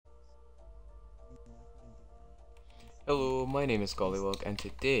Hello, my name is Gollywog, and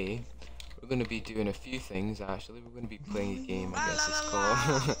today we're going to be doing a few things. Actually, we're going to be playing a game. I guess it's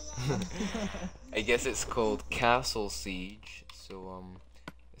called. I guess it's called Castle Siege. This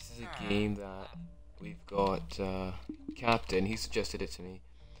is a game that we've got Captain. He suggested it to me.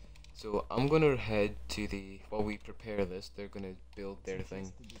 So I'm going to head to the. While we prepare this, they're going to build their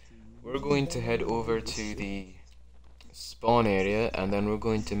thing. We're going to head over to the spawn area, and then we're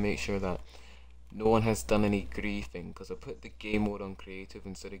going to make sure that no one has done any griefing, because I put the game mode on creative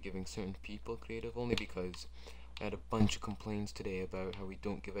instead of giving certain people creative, only because I had a bunch of complaints today about how we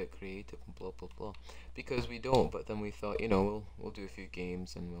don't give out creative and blah blah blah. Because we don't, but then we thought, we'll do a few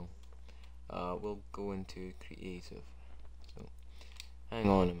games and we'll go into creative. So hang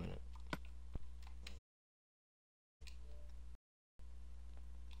on a minute.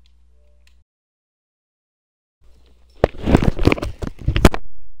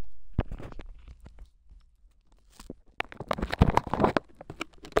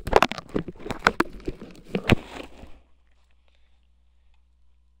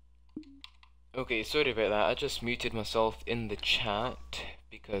 Okay, sorry about that. I just muted myself in the chat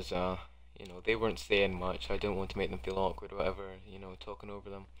because they weren't saying much. I didn't want to make them feel awkward or whatever, talking over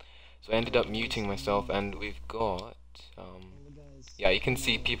them. So I ended up muting myself, and we've got yeah, you can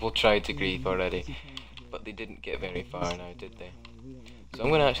see people tried to grief already, but they didn't get very far now, did they? So I'm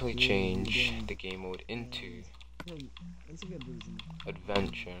going to actually change the game mode into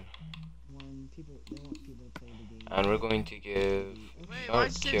adventure, and we're going to give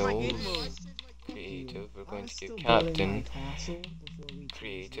shark kills creative, we're going to give captain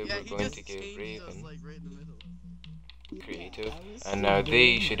creative, we're going to give raven creative, and now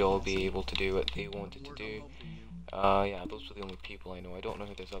they should all be able to do what they wanted to do. Yeah, those were the only people I know. I don't know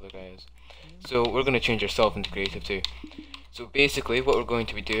who this other guy is. So we're going to change ourselves into creative too. So basically what we're going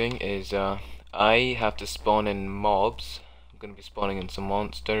to be doing is I have to spawn in mobs. I'm going to be spawning in some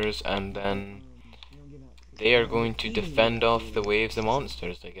monsters, and then they are going to defend off the waves of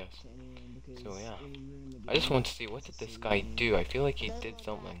monsters, I guess. So yeah, I just want to see, what did this guy do? I feel like he did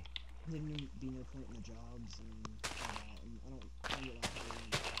something.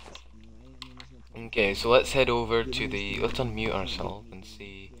 Okay, so let's head over to the, let's unmute ourselves and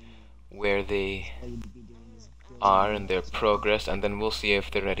see where they are in their progress, and then we'll see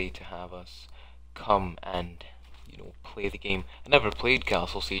if they're ready to have us come and, play the game. I never played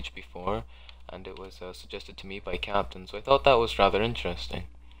Castle Siege before, and it was suggested to me by Captain, so I thought that was rather interesting.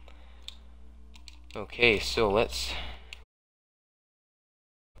 Okay, so let's...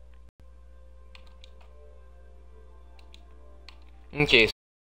 Okay.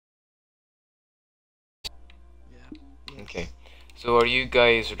 Okay. So are you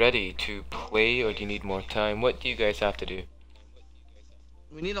guys ready to play, or do you need more time? What do you guys have to do?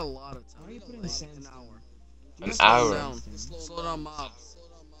 We need a lot of time. Like an hour. An Slow hour? down. Slow down, mobs.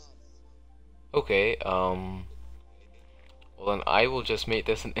 Okay, well then I will just make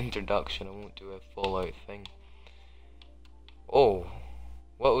this an introduction. I won't do a full out thing. Oh,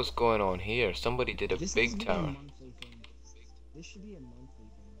 what was going on here? Somebody did a big tower. This should be a monthly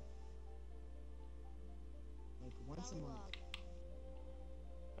thing. Like once a month.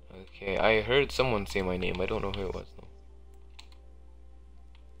 Okay, I heard someone say my name. I don't know who it was though.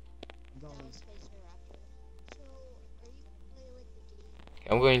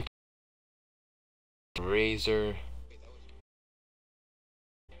 I'm going to Razor.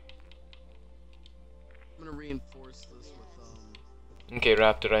 I'm gonna reinforce this with Okay,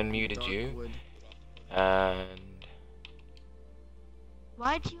 Raptor, I muted you. wood. And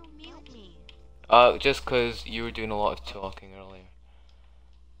Why'd you mute me? just cause you were doing a lot of talking earlier.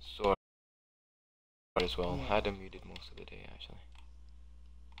 Sorry as well. I had him muted most of the day actually.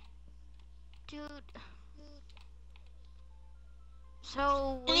 Dude.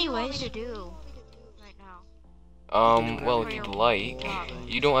 So, what do you want me to do right now? Well, if you'd like,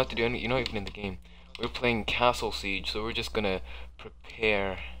 you don't have to do anything. You're not even in the game. We're playing Castle Siege, so we're just gonna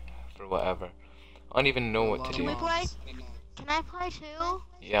prepare for whatever. I don't even know what to Can we do. play? Can I play too?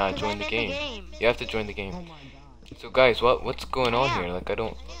 Yeah, 'Cause join I'm the in game. You have to join the Oh game. my god. So guys, what's going on here? Like, I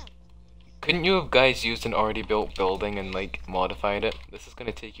don't... Couldn't you have guys used an already built building and like modified it? This is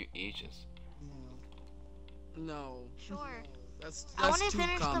gonna take you ages. No. Sure. That's I wanna too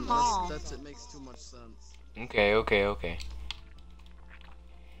finish the common. mall. That's it makes too much sense. Okay.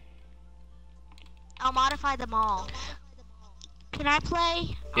 I'll modify them all. Can I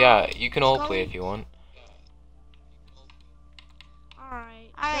play? Yeah, you can all play if you want.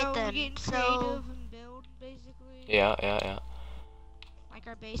 Alright. Alright So then, we're getting so- creative and build basically. Yeah. Like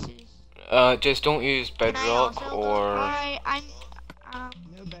our bases. Just don't use Can I bedrock also go? or... Alright, I'm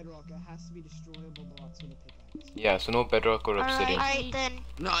No bedrock, it has to be destroyable blocks with a pickaxe. Yeah, so no bedrock or obsidian. Alright then.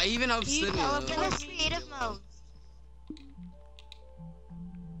 No, even obsidian. Give us creative mode.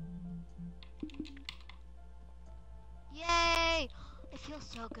 Yay! It feels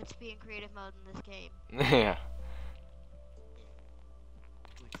so good to be in creative mode in this game. Yeah.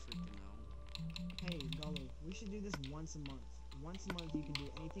 Like freaking out. Hey, Gully, we should do this once a month. Once a month, you can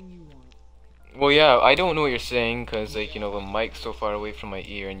do anything you want. Well, yeah, I don't know what you're saying, because, like, you know, the mic's so far away from my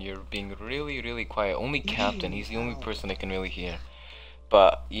ear, and you're being really, really quiet. Only Captain, he's the only person I can really hear.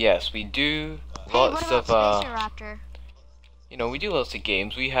 But, yes, we do Hey, what lots about of, Spacer Raptor? you know, we do lots of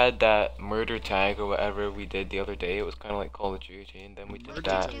games. We had that murder tag or whatever we did the other day. It was kind of like Call of Duty, and then we did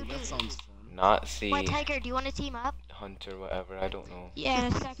that That sounds fun. Nazi White Tiger, do you want to team up? hunter, whatever, I don't know. Yeah,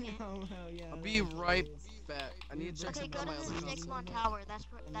 in a second. Oh, hell yeah. I'll be right back. I need to check Okay, something go on to my the other Stickmon console. Tower. That's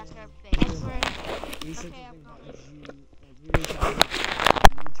our That's base. where. We said Okay, something I'm about you, like, really talking about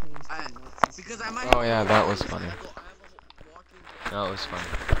you trains I- to nuts and Because stuff. I might. Oh, yeah, that was funny. I have a walking. That was fun.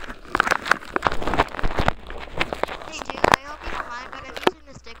 Hey, dude, I hope you don't mind, but I'm using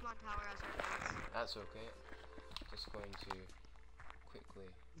the Stickmon Tower as our base. That's okay. Just going to quickly.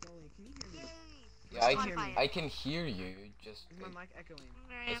 Gully, can you hear me? Yay! Yeah, I Spotify can, it. I can hear you, just Is my mic echoing?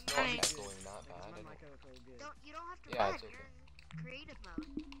 Alright, it's I'm not running. echoing that Like, bad. is I my don't. mic echo good? You don't have to Yeah, run. it's okay. You're in creative mode.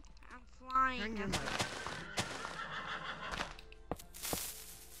 I'm flying. Turn your I'm mic.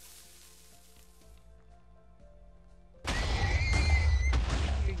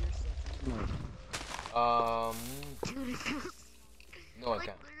 Hear yourself. Dude, it feels No, I like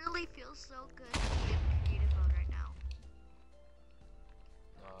can't. literally feels so good to be in creative mode right now.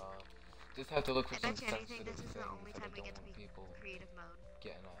 Just have to look for I some bet you anything sensitive this is the things only that I time we don't get to want be people creative mode.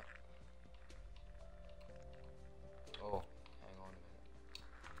 getting at. Oh, hang on a minute.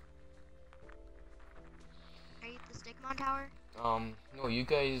 Are you at the Stickmon Tower? No, you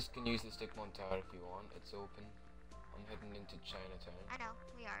guys can use the Stickmon Tower if you want. It's open. I'm heading into Chinatown. I know,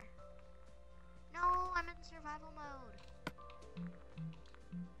 we are. No, I'm in survival mode.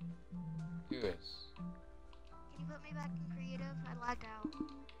 Who is? Can you put me back in creative? I lagged out.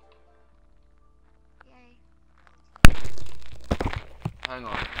 Yay. Hang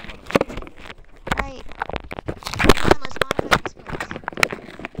on. Alright. Come on, let's modify this place.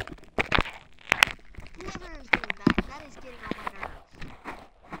 Whoever is doing that is getting on my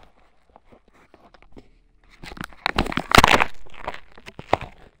nerves.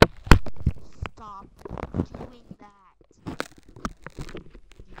 Stop doing that.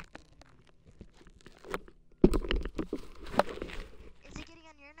 Is it getting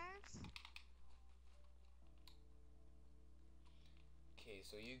on your nerves? Okay,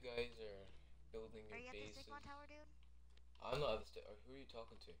 so you guys are building Are your you at the bases. Stickmon Tower, dude? I'm not at the who are you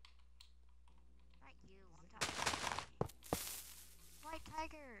talking to? Not you, I'm talking. White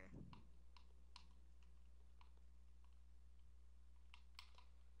Tiger.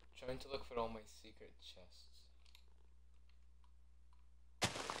 Trying to look for all my secret chests.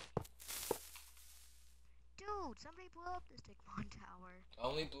 Dude, somebody blew up the Stickmon Tower. I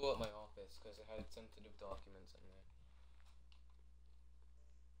only blew up my office because it had sensitive documents in there.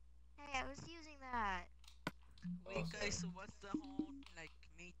 Hey, I was using that. Wait, Oh, guys, sorry. so what's the whole, like,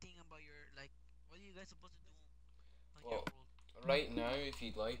 main thing about your, like, what are you guys supposed to do on Well, your world? Right now, if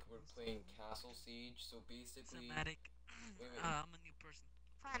you'd like, we're playing Castle Siege. So basically, Cinematic. wait. I'm a new person.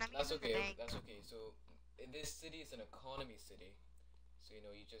 Fine, I'm That's using okay. the bank. That's okay. So this city is an economy city. So you know,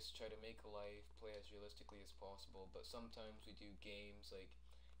 you just try to make a life, play as realistically as possible. But sometimes we do games like,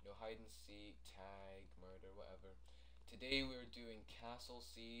 you know, hide and seek, tag, murder, whatever. Today we're doing Castle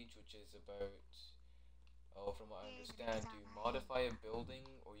Siege, which is about, oh, from what I understand, you modify a building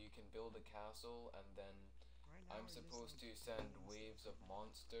or you can build a castle, and then Right now I'm we're supposed to listening send songs. waves of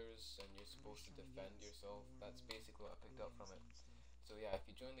monsters, and you're supposed to defend yourself. That's basically what I picked up from it. So yeah, if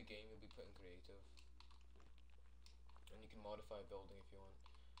you join the game, you'll be put in creative, and you can modify a building if you want.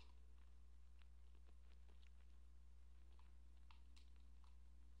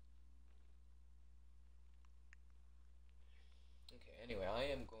 Okay, anyway,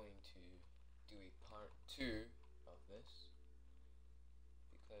 I am going to do a part 2 of this,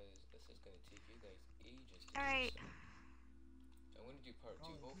 because this is going to take you guys ages to Alright. do. So I'm going to do part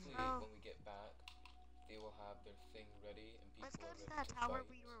 2. Hopefully Oh. when we get back, they will have their thing ready and people Let's go are to ready that to tower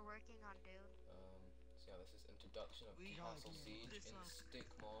fight. we were working on, dude. So yeah, this is introduction of We Castle gotta Siege this in one.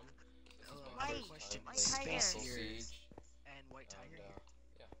 Stickmon. This is Hello, my White- first time White playing Tiger. Castle Here. Siege. And White Tiger And, here.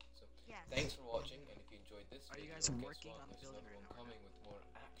 yeah, so Yes. thanks for watching, and if you enjoyed this Are you video, guys guess working what? on the There's building another right one now? coming with more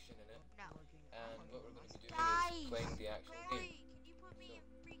action in it. No. And what we're going to be doing Guys, is playing the actual game. Can you put me in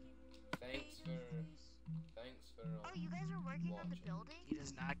freaking Thanks for Oh, you guys are working on the watching. building? He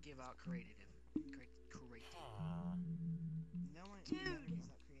does not give out creative. Creative. to me.